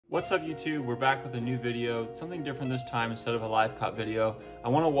What's up YouTube? We're back with a new video, something different this time instead of a live cut video. I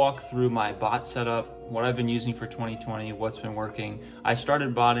want to walk through my bot setup, what I've been using for 2020, what's been working. I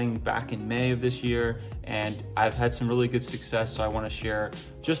started botting back in May of this year and I've had some really good success, so I want to share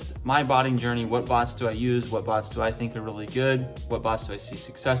just my botting journey. What bots do I use? What bots do I think are really good? What bots do I see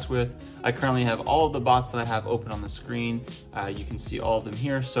success with? I currently have all of the bots that I have open on the screen. You can see all of them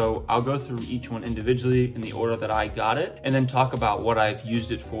here, so I'll go through each one individually in the order that I got it and then talk about what I've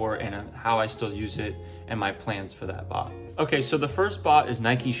used it for and how I still use it and my plans for that bot. Okay, so the first bot is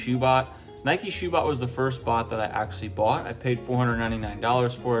Nike Shoe Bot. Nike Shoe Bot was the first bot that I actually bought. I paid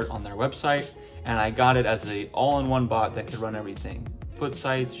 $499 for it on their website, and I got it as an all-in-one bot that could run everything. Foot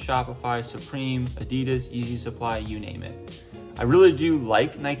sites, Shopify, Supreme, Adidas, Easy Supply, you name it. I really do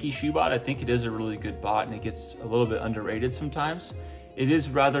like Nike Shoe Bot. I think it is a really good bot and it gets a little bit underrated sometimes. It is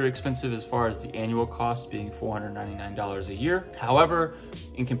rather expensive as far as the annual cost being $499 a year. However,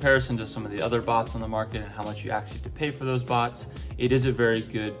 in comparison to some of the other bots on the market and how much you actually have to pay for those bots, it is a very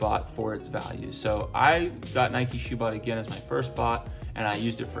good bot for its value. So I got Nike Shoe Bot again as my first bot and I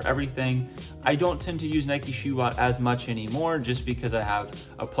used it for everything. I don't tend to use Nike Shoe Bot as much anymore just because I have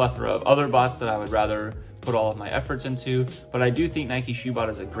a plethora of other bots that I would rather put all of my efforts into, but I do think Nike Shoe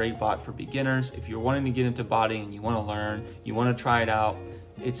Bot is a great bot for beginners. If you're wanting to get into botting and you want to learn, you want to try it out,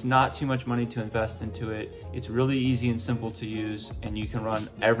 it's not too much money to invest into it. It's really easy and simple to use, and you can run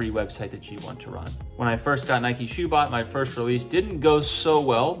every website that you want to run. When I first got Nike Shoe Bot, my first release didn't go so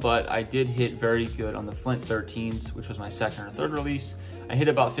well, but I did hit very good on the Flint 13s, which was my second or third release. I hit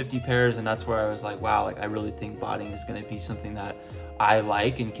about 50 pairs, and that's where I was like, wow, I really think botting is going to be something that I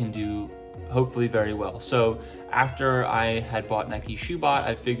like and can do hopefully very well. So after I had bought Nike Shoe Bot,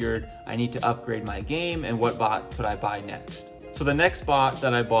 I figured I need to upgrade my game, and what bot could I buy next? So the next bot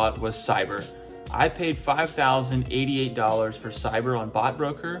that I bought was Cyber. I paid $5,088 for Cyber on Bot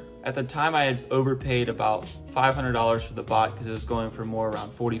Broker. At the time I had overpaid about $500 for the bot because it was going for more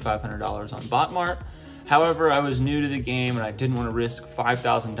around $4,500 on Botmart. However, I was new to the game and I didn't want to risk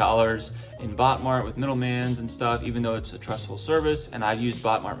 $5,000 in Botmart with middlemans and stuff, even though it's a trustful service, and I've used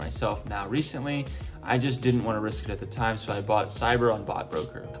Botmart myself now recently. I just didn't want to risk it at the time, so I bought Cyber on Bot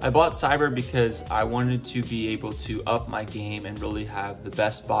Broker. I bought Cyber because I wanted to be able to up my game and really have the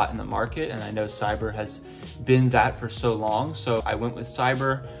best bot in the market, and I know Cyber has been that for so long, so I went with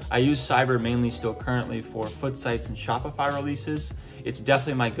Cyber. I use Cyber mainly still currently for foot sites and Shopify releases. It's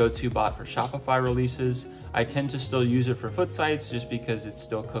definitely my go-to bot for Shopify releases. I tend to still use it for foot sites just because it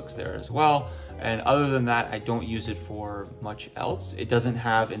still cooks there as well. And other than that, I don't use it for much else. It doesn't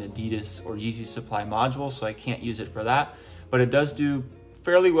have an Adidas or Easy Supply module, so I can't use it for that. But it does do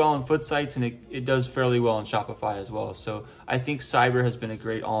fairly well on foot sites, and it does fairly well on Shopify as well. So I think Cyber has been a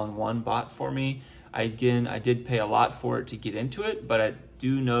great all-in-one bot for me. Again, I did pay a lot for it to get into it, but I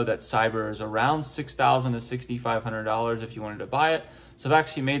do know that Cyber is around $6,000 to $6,500 if you wanted to buy it. So I've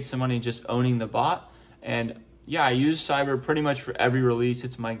actually made some money just owning the bot. And yeah, I use Cyber pretty much for every release.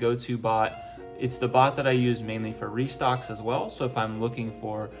 It's my go-to bot. It's the bot that I use mainly for restocks as well. So if I'm looking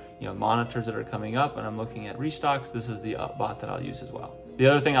for monitors that are coming up and I'm looking at restocks, this is the bot that I'll use as well. The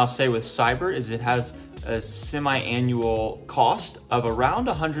other thing I'll say with Cyber is it has a semi-annual cost of around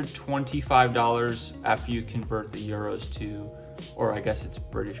 $125 after you convert the euros to, or I guess it's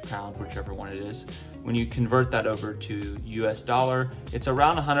British pound, whichever one it is. When you convert that over to US dollar, it's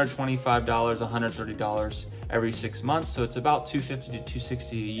around $125, $130 every 6 months. So it's about $250 to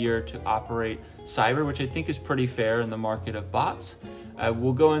 $260 a year to operate Cyber, which I think is pretty fair in the market of bots.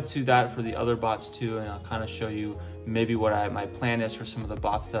 We'll go into that for the other bots too, and I'll kind of show you maybe what my plan is for some of the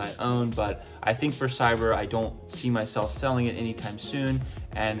bots that I own, but I think for Cyber, I don't see myself selling it anytime soon,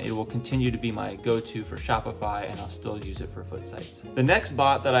 and it will continue to be my go-to for Shopify, and I'll still use it for foot sites. The next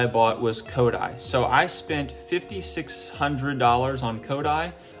bot that I bought was Kodai. So I spent $5,600 on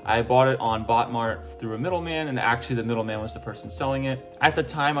Kodai. I bought it on Botmart through a middleman, and actually the middleman was the person selling it. At the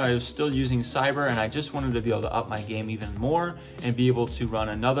time, I was still using Cyber, and I just wanted to be able to up my game even more and be able to run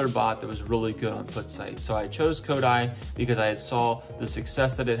another bot that was really good on foot sites. So I chose Kodai because I had saw the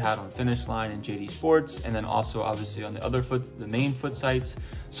success that it had on Finish Line and JD Sports, and then also obviously on the main foot sites.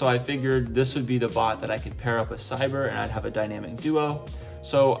 So I figured this would be the bot that I could pair up with Cyber and I'd have a dynamic duo.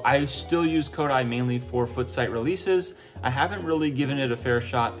 So I still use Kodai mainly for foot site releases. I haven't really given it a fair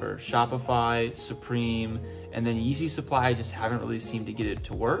shot for Shopify, Supreme, And then Easy Supply, I just haven't really seemed to get it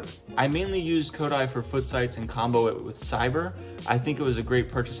to work. I mainly used Kodai for foot sites and combo it with Cyber. I think it was a great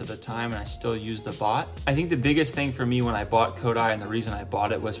purchase at the time, and I still use the bot. I think the biggest thing for me when I bought Kodai, and the reason I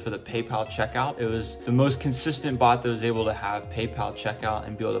bought it, was for the PayPal checkout. It was the most consistent bot that was able to have PayPal checkout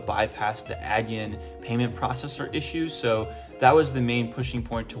and be able to bypass the Adyen payment processor issues. So that was the main pushing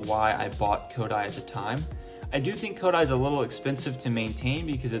point to why I bought Kodai at the time. I do think Kodai is a little expensive to maintain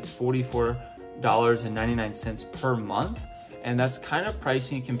because it's $44.99 per month. And that's kind of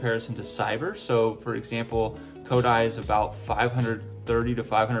pricey in comparison to Cyber. So for example, Kodai is about $530 to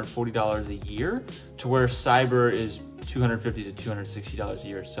 $540 a year, to where Cyber is $250 to $260 a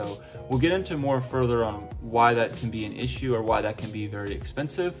year. So we'll get into more further on why that can be an issue or why that can be very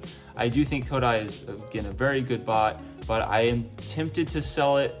expensive. I do think Kodai is, again, a very good bot, but I am tempted to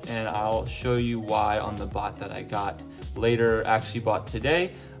sell it, and I'll show you why on the bot that I got later, actually bought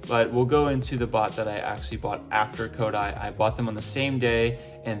today. But we'll go into the bot that I actually bought after Kodai. I bought them on the same day,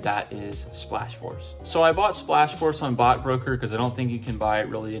 and that is Splashforce. So I bought Splashforce on Bot Broker because I don't think you can buy it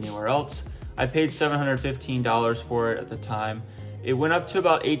really anywhere else. I paid $715 for it at the time. It went up to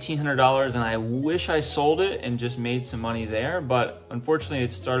about $1,800, and I wish I sold it and just made some money there, but unfortunately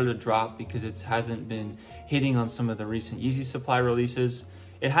it started to drop because it hasn't been hitting on some of the recent Easy Supply releases.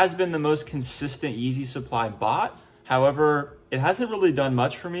 It has been the most consistent Easy Supply bot. However, it hasn't really done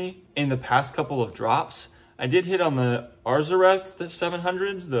much for me in the past couple of drops. I did hit on the Arzareth, the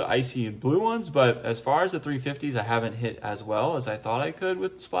 700s, the icy blue ones, but as far as the 350s, I haven't hit as well as I thought I could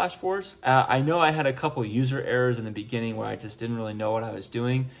with Splashforce. I know I had a couple user errors in the beginning where I just didn't really know what I was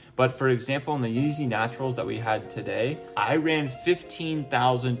doing. But for example, in the Easy Naturals that we had today, I ran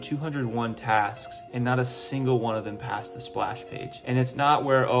 15,201 tasks and not a single one of them passed the splash page. And it's not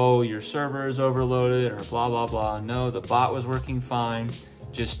where, oh, your server is overloaded or blah, blah, blah. No, the bot was working fine.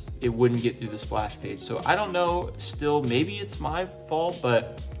 Just it wouldn't get through the splash page. So I don't know, still, maybe it's my fault,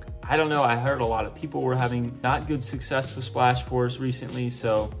 but I don't know. I heard a lot of people were having not good success with Splashforce recently,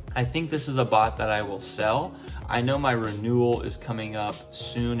 so I think this is a bot that I will sell. I know my renewal is coming up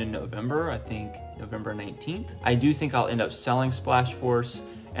soon in November, I think November 19th. I do think I'll end up selling Splashforce,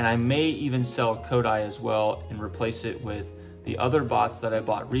 and I may even sell Kodai as well and replace it with the other bots that I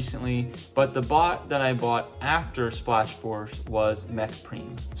bought recently, but the bot that I bought after Splashforce was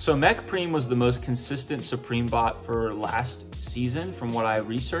MechPreem. So MechPreem was the most consistent Supreme bot for last season from what I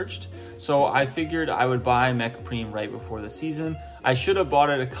researched. So I figured I would buy MechPreem right before the season. I should have bought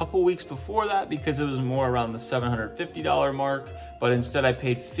it a couple weeks before that because it was more around the $750 mark, but instead I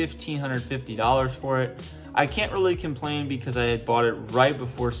paid $1,550 for it. I can't really complain because I had bought it right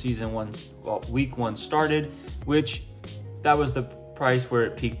before week one started, which that was the price where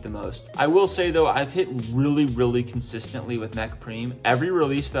it peaked the most. I will say though, I've hit really consistently with MechPreem. Every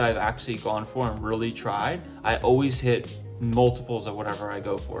release that I've actually gone for and really tried, I always hit multiples of whatever I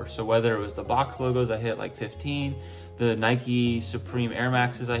go for. So whether it was the box logos, I hit like 15, the Nike Supreme Air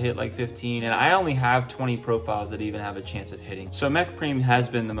Maxes, I hit like 15, and I only have 20 profiles that even have a chance of hitting. So MechPreem has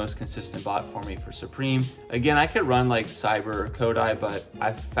been the most consistent bot for me for Supreme. Again, I could run like Cyber or Kodai, but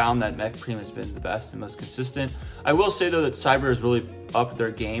I've found that MechPreem has been the best and most consistent. I will say though that Cyber has really upped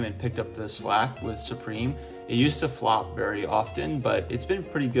their game and picked up the slack with Supreme. It used to flop very often, but it's been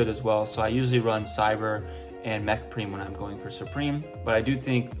pretty good as well. So I usually run Cyber and MechPreem when I'm going for Supreme, but I do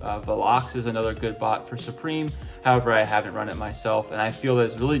think Velox is another good bot for Supreme. However, I haven't run it myself, and I feel that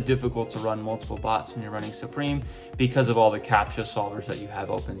it's really difficult to run multiple bots when you're running Supreme because of all the CAPTCHA solvers that you have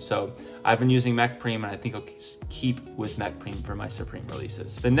open. So I've been using MechPreem, and I think I'll keep with MechPreem for my Supreme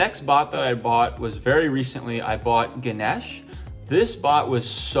releases. The next bot that I bought was very recently. I bought Ganesh. This bot was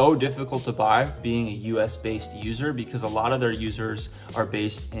so difficult to buy being a US-based user because a lot of their users are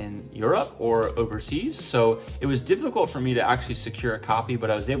based in Europe or overseas. So it was difficult for me to actually secure a copy,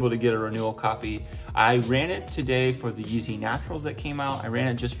 but I was able to get a renewal copy. I ran it today for the Easy Naturals that came out. I ran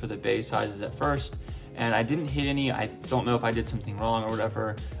it just for the bay sizes at first, and I didn't hit any. I don't know if I did something wrong or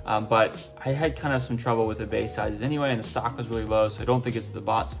whatever, but I had kind of some trouble with the bay sizes anyway, and the stock was really low, so I don't think it's the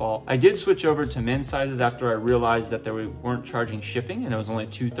bot's fault. I did switch over to min sizes after I realized that they weren't charging shipping, and it was only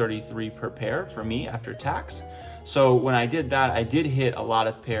 $233 per pair for me after tax. So when I did that, I did hit a lot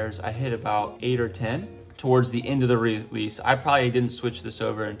of pairs. I hit about 8 or 10 towards the end of the release. I probably didn't switch this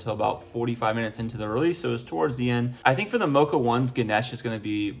over until about 45 minutes into the release, so it was towards the end. I think for the Mocha ones, Ganesh is gonna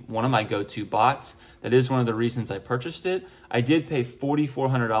be one of my go-to bots. That is one of the reasons I purchased it. I did pay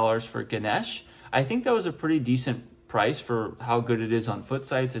 $4,400 for Ganesh. I think that was a pretty decent price for how good it is on foot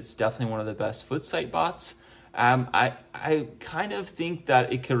sites. It's definitely one of the best foot site bots. I kind of think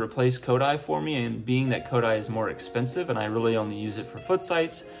that it could replace Kodai for me, and being that Kodai is more expensive and I really only use it for foot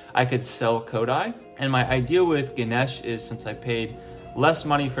sites, I could sell Kodai. And my idea with Ganesh is, since I paid less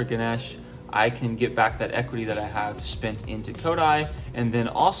money for Ganesh, I can get back that equity that I have spent into Kodai. And then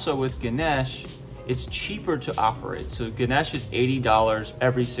also with Ganesh, it's cheaper to operate. So Ganesh is $80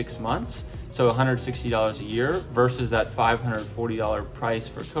 every 6 months, so $160 a year versus that $540 price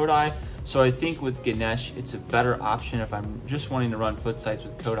for Kodai. So I think with Ganesh, it's a better option if I'm just wanting to run foot sites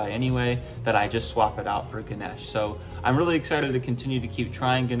with Kodai anyway, that I just swap it out for Ganesh. So I'm really excited to continue to keep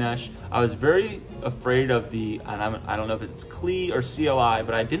trying Ganesh. I was very afraid of I don't know if it's CLI or CLI,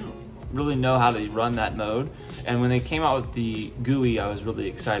 but I didn't really know how to run that mode. And when they came out with the GUI, I was really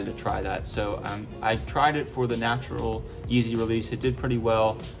excited to try that. So I tried it for the natural easy release. It did pretty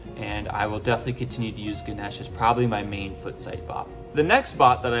well, and I will definitely continue to use Ganesh as probably my main foot site bot. The next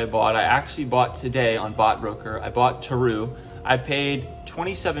bot that I bought, I actually bought today on Bot Broker. I bought Karud. I paid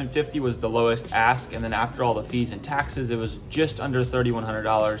 $2,750 was the lowest ask, and then after all the fees and taxes, it was just under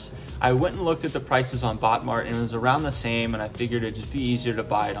 $3,100. I went and looked at the prices on Botmart, and it was around the same, and I figured it'd just be easier to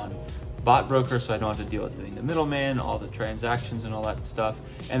buy it on Bot Broker so I don't have to deal with doing the middleman, all the transactions and all that stuff.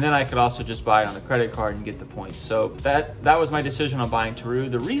 And then I could also just buy it on the credit card and get the points. So that was my decision on buying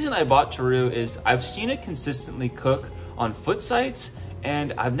Karud. The reason I bought Karud is I've seen it consistently cook on foot sites,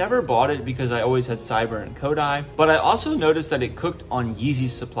 and I've never bought it because I always had Cyber and Kodai, but I also noticed that it cooked on Yeezy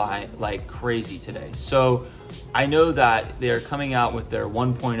Supply like crazy today. So I know that they're coming out with their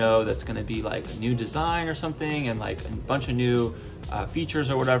 1.0 that's gonna be like a new design or something, and like a bunch of new features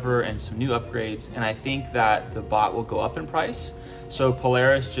or whatever, and some new upgrades. And I think that the bot will go up in price. So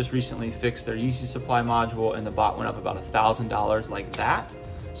Polaris just recently fixed their Yeezy Supply module, and the bot went up about $1,000 like that.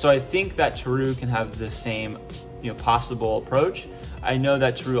 So I think that Karud can have the same possible approach. I know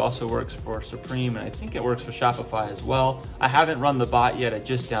that Karud also works for Supreme, and I think it works for Shopify as well. I haven't run the bot yet, I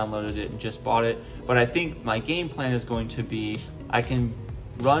just downloaded it and just bought it, but I think my game plan is going to be, I can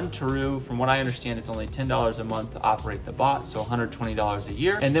run Karud. From what I understand, it's only $10 a month to operate the bot, so $120 a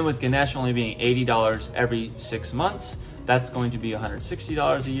year. And then with Ganesh only being $80 every 6 months, that's going to be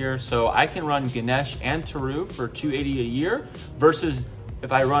 $160 a year. So I can run Ganesh and Karud for $280 a year, versus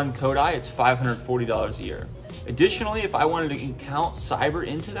if I run Kodai, it's $540 a year. Additionally, if I wanted to count Cyber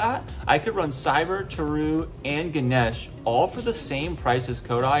into that, I could run Cyber, Karud, and Ganesh all for the same price as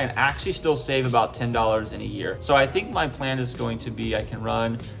Kodai and actually still save about $10 in a year. So I think my plan is going to be, I can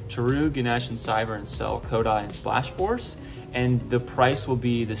run Karud, Ganesh, and Cyber and sell Kodai and Splashforce, and the price will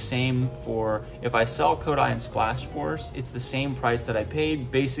be the same for, if I sell Kodai and Splashforce, it's the same price that I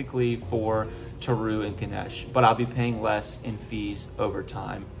paid basically for Karud and Ganesh, but I'll be paying less in fees over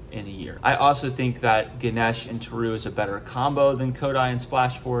time in a year. I also think that Ganesh and Karud is a better combo than Kodai and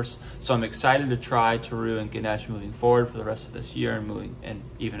Splashforce, so I'm excited to try Karud and Ganesh moving forward for the rest of this year and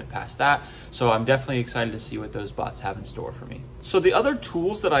even past that. So I'm definitely excited to see what those bots have in store for me. So the other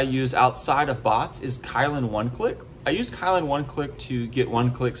tools that I use outside of bots is Kylan One-Click. I used Kylan One-Click to get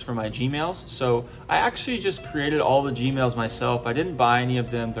one-clicks for my Gmails. So I actually just created all the Gmails myself. I didn't buy any of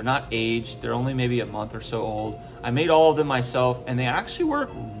them. They're not aged. They're only maybe a month or so old. I made all of them myself, and they actually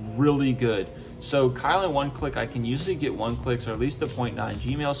work really good. So Kylan One-Click, I can usually get one-clicks, or at least the 0.9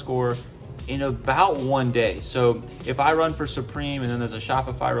 Gmail score, in about 1 day. So if I run for Supreme and then there's a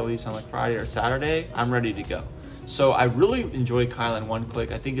Shopify release on like Friday or Saturday, I'm ready to go. So I really enjoy Kylan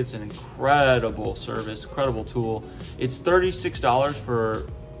One-Click. I think it's an incredible service, incredible tool. It's $36 for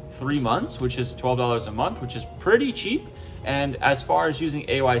 3 months, which is $12 a month, which is pretty cheap. And as far as using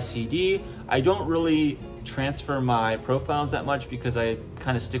AYCD, I don't really transfer my profiles that much because I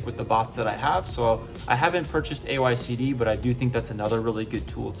kind of stick with the bots that I have. So I haven't purchased AYCD, but I do think that's another really good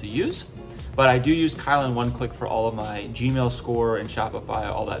tool to use. But I do use Kylan One-Click for all of my Gmail score and Shopify,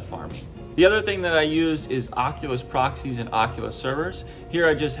 all that farming. The other thing that I use is Oculus Proxies and Oculus Servers. Here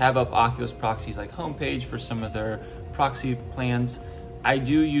I just have up Oculus Proxies like homepage for some of their proxy plans. I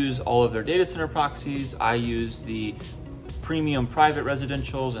do use all of their data center proxies. I use the premium private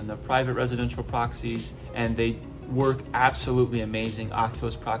residentials and the private residential proxies, and they work absolutely amazing.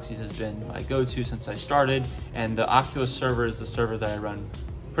 Oculus Proxies has been my go-to since I started, and the Oculus Server is the server that I run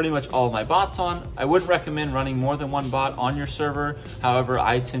pretty much all of my bots on. I wouldn't recommend running more than one bot on your server. However,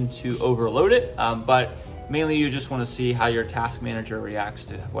 I tend to overload it, but mainly you just want to see how your task manager reacts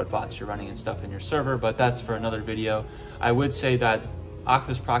to what bots you're running and stuff in your server, but that's for another video. I would say that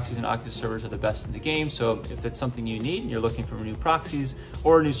Oculus Proxies and Oculus Servers are the best in the game, so if it's something you need and you're looking for new proxies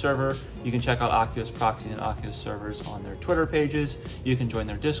or a new server, you can check out Oculus Proxies and Oculus Servers on their Twitter pages. You can join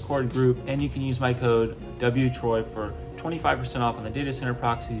their Discord group, and you can use my code WTroy for 25% off on the data center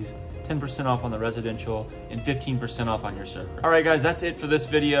proxies 10% off on the residential, and 15% off on your server. All right, guys, that's it for this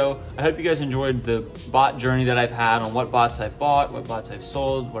video. I hope you guys enjoyed the bot journey that I've had on what bots I've bought, what bots I've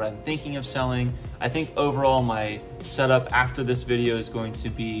sold, what I'm thinking of selling. I think overall my setup after this video is going to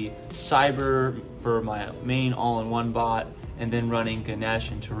be Cyber for my main all-in-one bot, and then running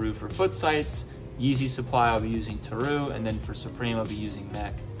Ganesh and Taru for foot sites. Yeezy Supply, I'll be using Taru, and then for Supreme, I'll be using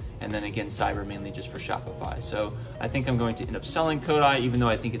Mech. And then again, Cyber mainly just for Shopify. So I think I'm going to end up selling Kodai, even though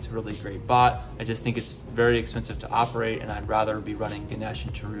I think it's a really great bot. I just think it's very expensive to operate, and I'd rather be running Ganesh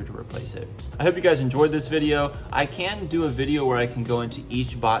and Taru to replace it. I hope you guys enjoyed this video. I can do a video where I can go into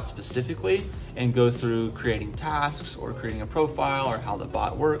each bot specifically and go through creating tasks or creating a profile or how the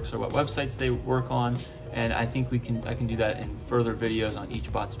bot works or what websites they work on. And I think I can do that in further videos on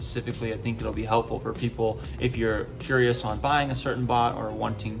each bot specifically. I think it'll be helpful for people if you're curious on buying a certain bot or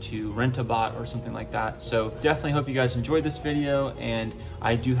wanting to rent a bot or something like that. So definitely hope you guys enjoyed this video, and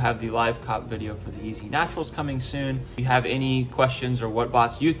I do have the live cop video for the Yeezy Naturals coming soon. If you have any questions or what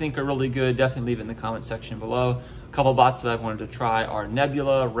bots you think are really good, definitely leave it in the comment section below. A couple bots that I've wanted to try are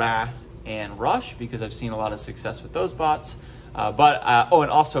Nebula, Wrath, and Rush, because I've seen a lot of success with those bots. Oh, and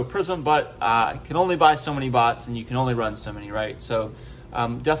also Prism, but you can only buy so many bots and you can only run so many, right? So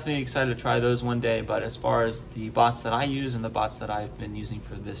definitely excited to try those one day. But as far as the bots that I use and the bots that I've been using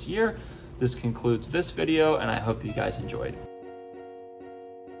for this year, this concludes this video, and I hope you guys enjoyed.